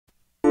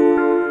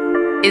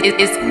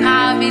It's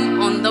Calvin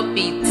on the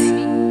beat.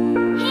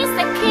 He's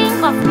the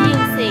king of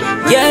music.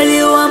 Girl,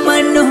 you are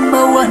my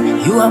number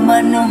one. You are my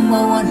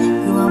number one.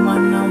 You are my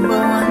number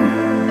one.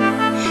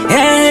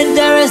 And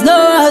there is no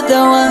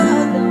other one.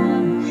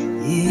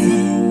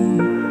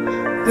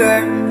 Yeah.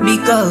 Girl,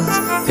 because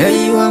girl,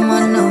 you are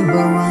my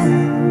number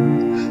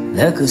one.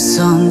 Like a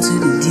song to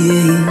the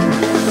day.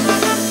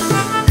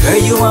 Girl,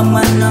 you are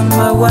my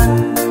number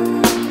one.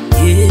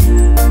 Yeah.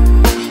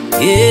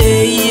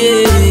 Yeah,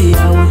 yeah,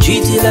 I will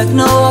treat you like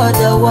no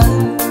other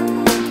one.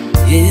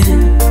 Yeah,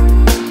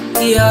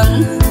 yeah,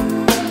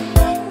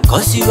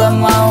 cause you are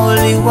my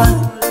only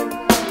one.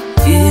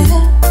 Yeah,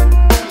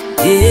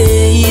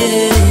 yeah,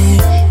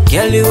 yeah,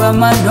 girl, you are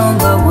my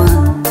number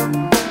one.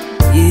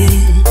 Yeah,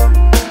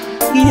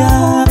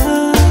 yeah.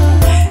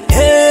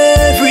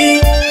 Every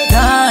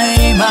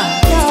time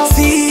I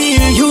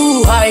see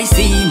you, I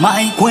see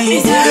my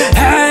queen.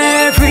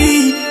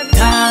 Every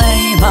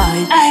time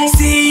I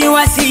see you,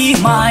 I see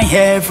my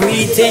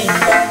everything.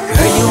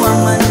 Girl, you are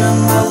my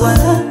number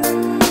one.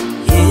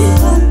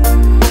 Yeah,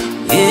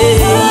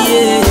 yeah,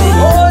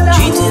 yeah.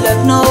 Treat you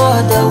like no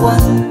other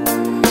one.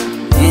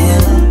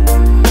 Yeah,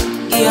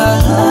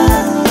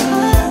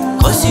 yeah.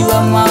 Cause you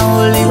are my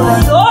only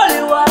one.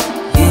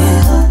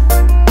 Yeah,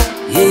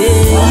 yeah,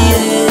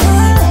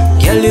 yeah.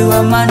 Girl, you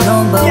are my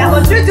number one.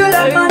 Yeah, treat you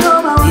like my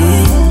number one.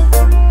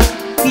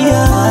 Yeah,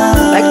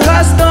 yeah. Like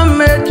custom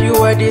made, you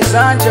were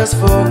designed just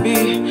for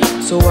me,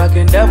 so I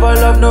can never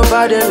love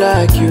nobody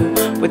like you.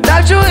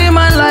 Without you in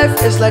my life,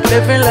 it's like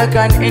living like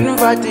an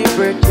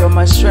invertebrate. You're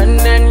my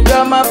strength and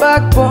you're my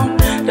backbone.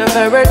 The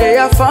very day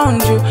I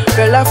found you,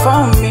 girl, I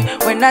found me.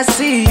 When I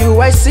see you,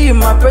 I see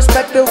my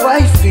prospective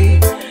wifey.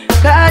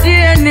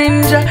 Guardian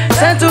ninja,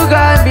 sent to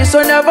guide me,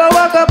 so never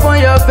walk up on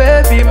your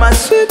baby. My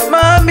sweet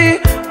mommy,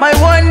 my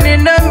one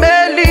in a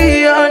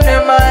million,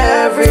 and my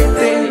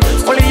everything.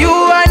 Only you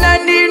and I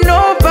need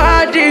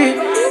nobody.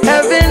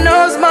 Heaven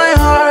knows my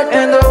heart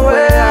and the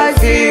way I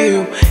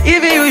feel.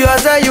 Even you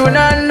yourself, you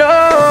not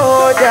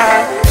know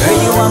that. Girl,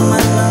 you are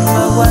my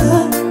number one.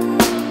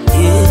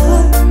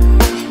 Yeah,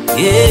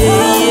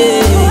 yeah,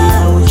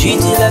 yeah. I will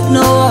treat you like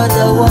no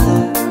other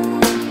one.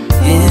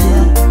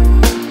 Yeah,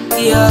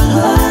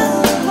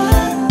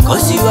 yeah.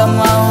 Cause you are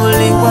my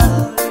only one.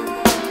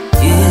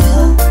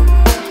 Yeah,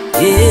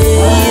 yeah,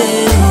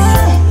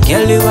 yeah.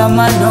 Girl, you are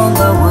my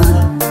number one.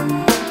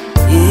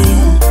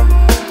 Yeah,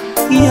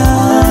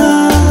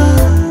 yeah.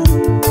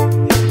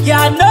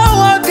 Yeah, no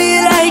one be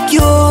like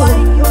you.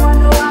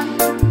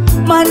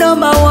 My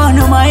number one,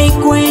 my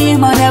queen,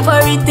 my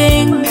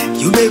everything.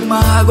 You make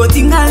my heart go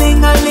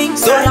ting-a-ling-a-ling.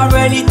 So I'm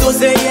ready to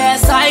say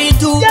yes, I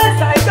do.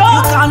 Yes, I do.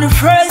 You can be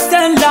first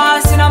and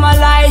last in my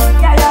life.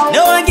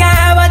 No one can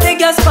ever take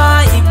your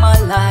spot in my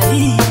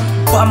life.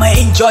 But I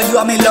enjoy you,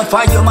 I'm in love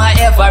for you, my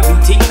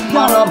everything.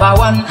 My number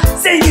one.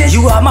 Sing it.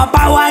 You are my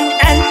power one,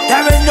 and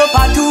there is no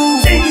part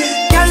two. Sing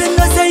it. Girl, you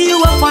know say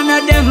you are one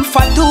of them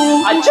for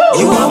two.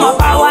 You are my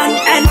power one,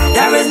 and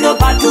there is no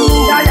part two.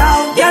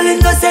 Girl, you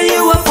know say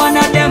you are one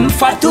of them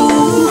for two.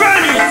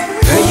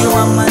 Girl, you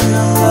are my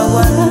number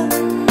one.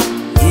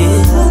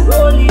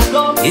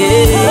 Yeah,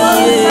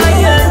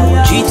 yeah,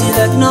 yeah. Treat you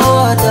like no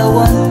other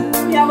one.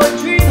 Yeah,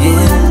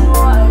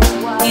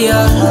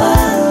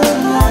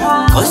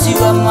 yeah. Cause you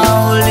are my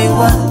only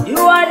one. You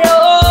are the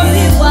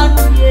only one.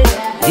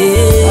 Yeah,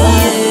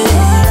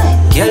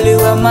 yeah. Girl, you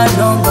are my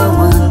number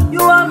one.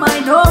 You are my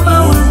number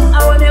one. I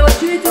will never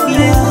treat you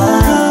like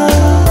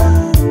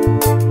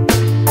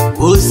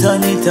Who's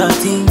on it, I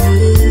think?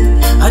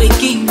 Are the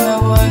king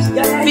of was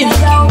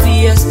Beenieking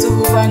BS2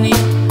 bunny.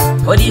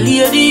 For the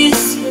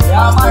ladies,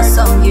 after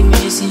some give me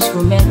this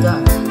instrumental.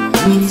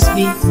 Give me this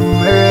beat,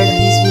 murder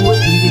this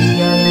motion, give me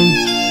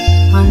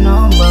my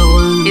number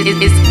one.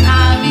 It's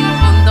Calvin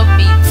on the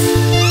beat.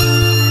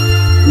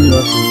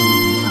 Love you,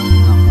 I'm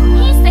number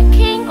one. He's the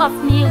king of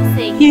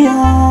music.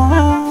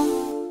 Yeah.